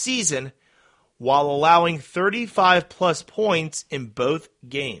twice in a season while allowing 35-plus points in both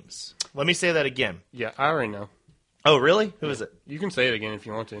games. Let me say that again. Yeah, I already know. Oh, really? Who is it? You can say it again if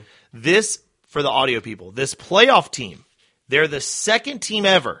you want to. This, for the audio people, this playoff team, they're the second team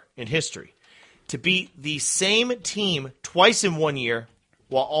ever in history to beat the same team twice in 1 year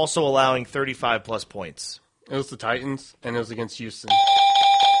while also allowing 35-plus points. It was the Titans, and it was against Houston.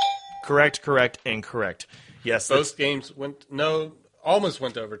 Correct, and correct. Yes. Both games almost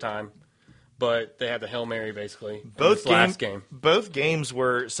went to overtime, but they had the Hail Mary, basically. Last game. Both games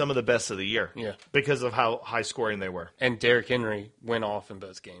were some of the best of the year. Yeah. Because of how high scoring they were. And Derrick Henry went off in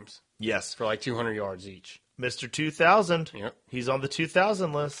both games. Yes. For like 200 yards each. Mr. 2000. Yep. He's on the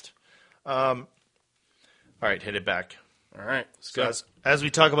 2000 list. All right, hit it back. All right. So as we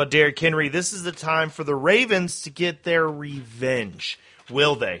talk about Derrick Henry, this is the time for the Ravens to get their revenge.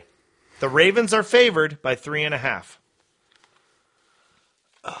 Will they? The Ravens are favored by 3.5.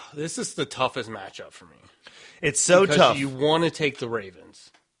 This is the toughest matchup for me. It's so because tough. You want to take the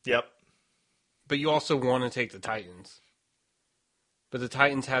Ravens. Yep. But you also want to take the Titans. But the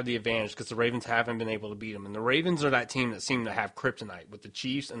Titans have the advantage because the Ravens haven't been able to beat them. And the Ravens are that team that seem to have kryptonite with the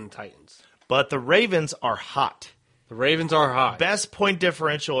Chiefs and the Titans. But the Ravens are hot. The Ravens are hot. Best point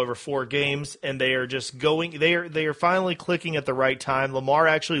differential over 4 games, and they are just going. They are finally clicking at the right time. Lamar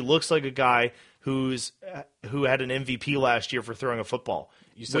actually looks like a guy who had an MVP last year for throwing a football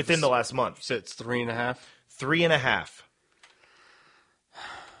within the last month. You said it's 3.5? 3.5.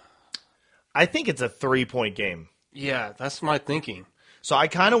 I think it's a 3-point game. Yeah, that's my thinking. So I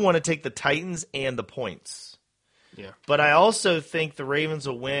kind of want to take the Titans and the points. Yeah. But I also think the Ravens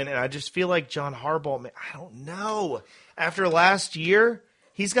will win, and I just feel like John Harbaugh, man, I don't know. After last year,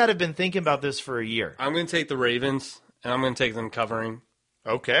 he's got to have been thinking about this for a year. I'm going to take the Ravens, and I'm going to take them covering.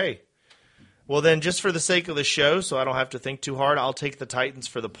 Okay. Well, then, just for the sake of the show, so I don't have to think too hard, I'll take the Titans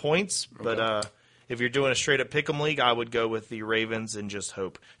for the points. Okay. But if you're doing a straight-up pick'em league, I would go with the Ravens and just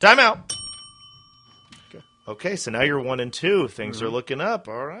hope. Timeout. Okay, so now you're 1-2. Things are looking up.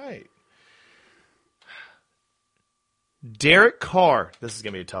 All right. Derek Carr. This is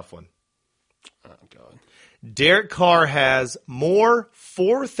going to be a tough one. Oh, God. Derek Carr has more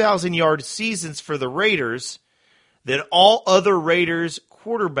 4,000-yard seasons for the Raiders than all other Raiders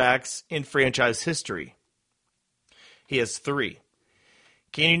quarterbacks in franchise history. He has 3.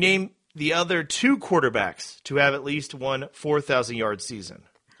 Can you name the other 2 quarterbacks to have at least one 4,000-yard season?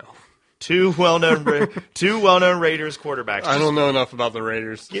 No. Two well-known Raiders quarterbacks. I don't know enough about the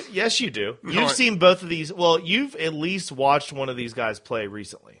Raiders. Yes, you do. No, You've seen both of these. Well, you've at least watched one of these guys play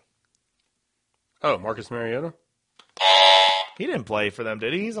recently. Oh, Marcus Mariota? He didn't play for them,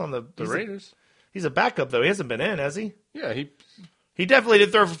 did he? He's on the Raiders? He's a backup, though. He hasn't been in, has he? Yeah, He definitely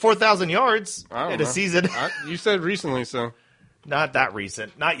did throw for 4,000 yards I don't in know. a season. You said recently, so. Not that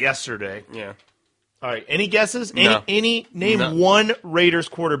recent. Not yesterday. Yeah. All right. Any guesses? No. Name No. one Raiders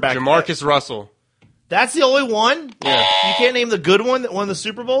quarterback. Jamarcus Russell. That's the only one? Yeah. You can't name the good one that won the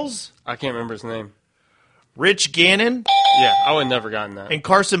Super Bowls? I can't remember his name. Rich Gannon Yeah, I would have never gotten that. and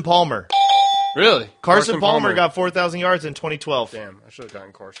Carson Palmer. Really? Carson Palmer got 4,000 yards in 2012. Damn, I should have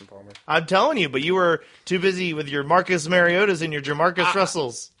gotten Carson Palmer. I'm telling you, but you were too busy with your Marcus Mariotas and your Jamarcus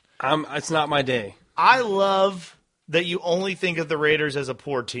Russells. It's not my day. I love that you only think of the Raiders as a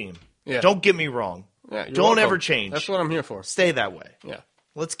poor team. Yeah. Don't get me wrong. Yeah, you're Don't welcome. ever change. That's what I'm here for. Stay that way. Yeah.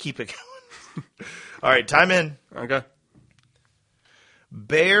 Let's keep it going. All right, time in. Okay.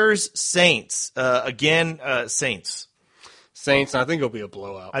 Bears, Saints. Saints. Saints, I think it'll be a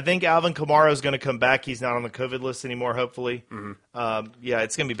blowout. I think Alvin Kamara is going to come back. He's not on the COVID list anymore, hopefully. Yeah,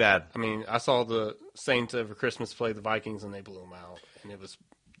 it's going to be bad. I mean, I saw the Saints over Christmas play the Vikings, and they blew them out. And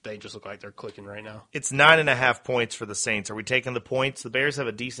they just look like they're clicking right now. It's 9.5 points for the Saints. Are we taking the points? The Bears have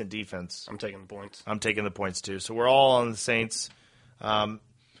a decent defense. I'm taking the points. I'm taking the points, too. So we're all on the Saints.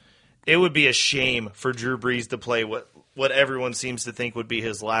 It would be a shame for Drew Brees to play what everyone seems to think would be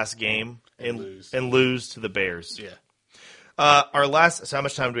his last game and lose to the Bears. Yeah. So how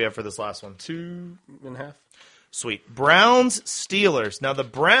much time do we have for this last one? 2.5. Sweet. Browns, Steelers. Now, the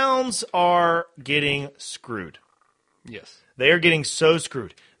Browns are getting screwed. Yes. They are getting so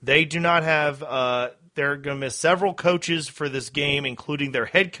screwed. They do not have they're going to miss several coaches for this game, including their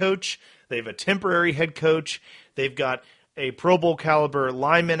head coach. They have a temporary head coach. They've got a Pro Bowl caliber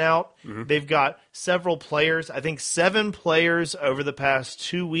lineman out. Mm-hmm. They've got several players. I think 7 players over the past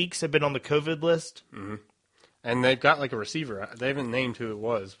 2 weeks have been on the COVID list. Mm-hmm. And they've got like a receiver. They haven't named who it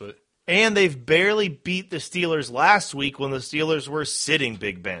was, but. And they've barely beat the Steelers last week when the Steelers were sitting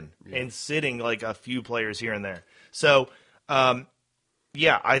Big Ben and sitting like a few players here and there. So, I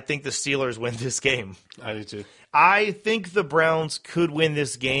think the Steelers win this game. I do too. I think the Browns could win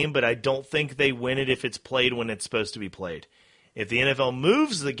this game, but I don't think they win it if it's played when it's supposed to be played. If the NFL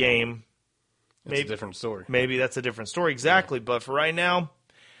moves the game, It's a different story. Maybe that's a different story. Exactly. Yeah. But for right now,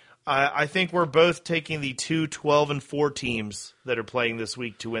 I think we're both taking the 2 12-4 teams that are playing this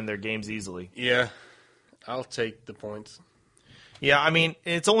week to win their games easily. Yeah. I'll take the points. Yeah, I mean,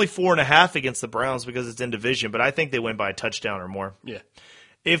 it's only 4.5 against the Browns because it's in division, but I think they win by a touchdown or more. Yeah.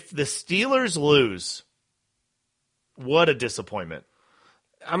 If the Steelers lose, what a disappointment.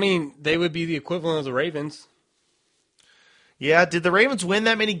 I mean, they would be the equivalent of the Ravens. Yeah, did the Ravens win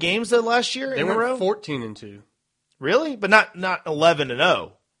that many games last year in a row? 14-2. Really? But not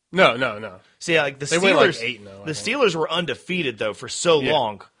 11-0. No. See, like the Steelers, went like 8-0. The Steelers were undefeated though for so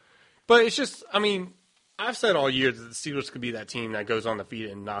long. But it's just, I mean, I've said all year that the Steelers could be that team that goes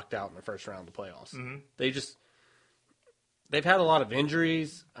undefeated and knocked out in the first round of the playoffs. Mm-hmm. They've had a lot of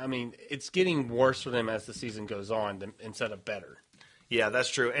injuries. I mean, it's getting worse for them as the season goes on instead of better. Yeah, that's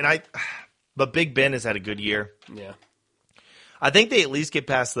true. But Big Ben has had a good year. Yeah. I think they at least get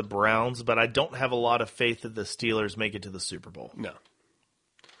past the Browns, but I don't have a lot of faith that the Steelers make it to the Super Bowl. No.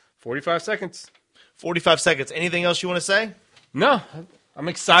 45 seconds. 45 seconds. Anything else you want to say? No. I'm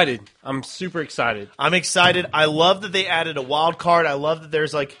excited. I'm super excited. I'm excited. I love that they added a wild card. I love that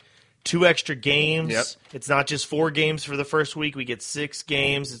there's like 2 extra games. Yep. It's not just 4 games for the first week. We get 6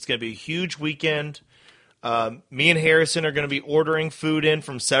 games. It's going to be a huge weekend. Me and Harrison are going to be ordering food in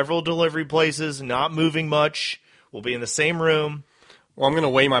from several delivery places, not moving much. We'll be in the same room. Well, I'm going to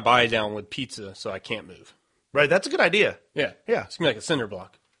weigh my body down with pizza so I can't move. Right, that's a good idea. Yeah. Yeah. It's going to be like a cinder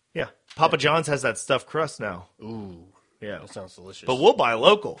block. Yeah. Papa John's has that stuffed crust now. Ooh. Yeah. That sounds delicious. But we'll buy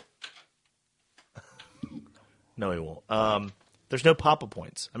local. No, he won't. There's no Papa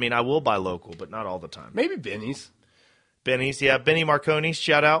points. I mean, I will buy local, but not all the time. maybe Benny's. Benny's, yeah. Benny Marconi's,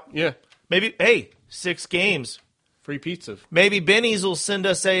 shout out. Yeah. Maybe, hey, 6 games. Free pizza. Maybe Benny's will send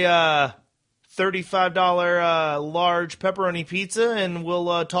us a $35 large pepperoni pizza, and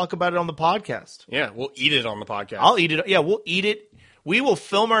we'll talk about it on the podcast. Yeah, we'll eat it on the podcast. I'll eat it. Yeah, we'll eat it. We will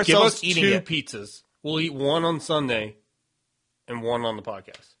film Give ourselves us eating 2 it. pizzas. We'll eat one on Sunday and one on the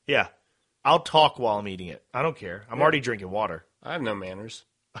podcast. Yeah. I'll talk while I'm eating it. I don't care. I'm already drinking water. I have no manners.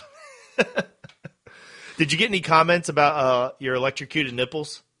 Did you get any comments about your electrocuted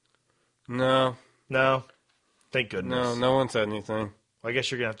nipples? No. No? Thank goodness. No one said anything. I guess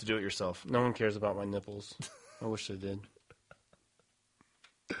you're going to have to do it yourself. No one cares about my nipples. I wish they did.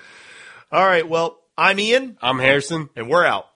 All right. Well, I'm Ian, I'm Harrison. and we're out.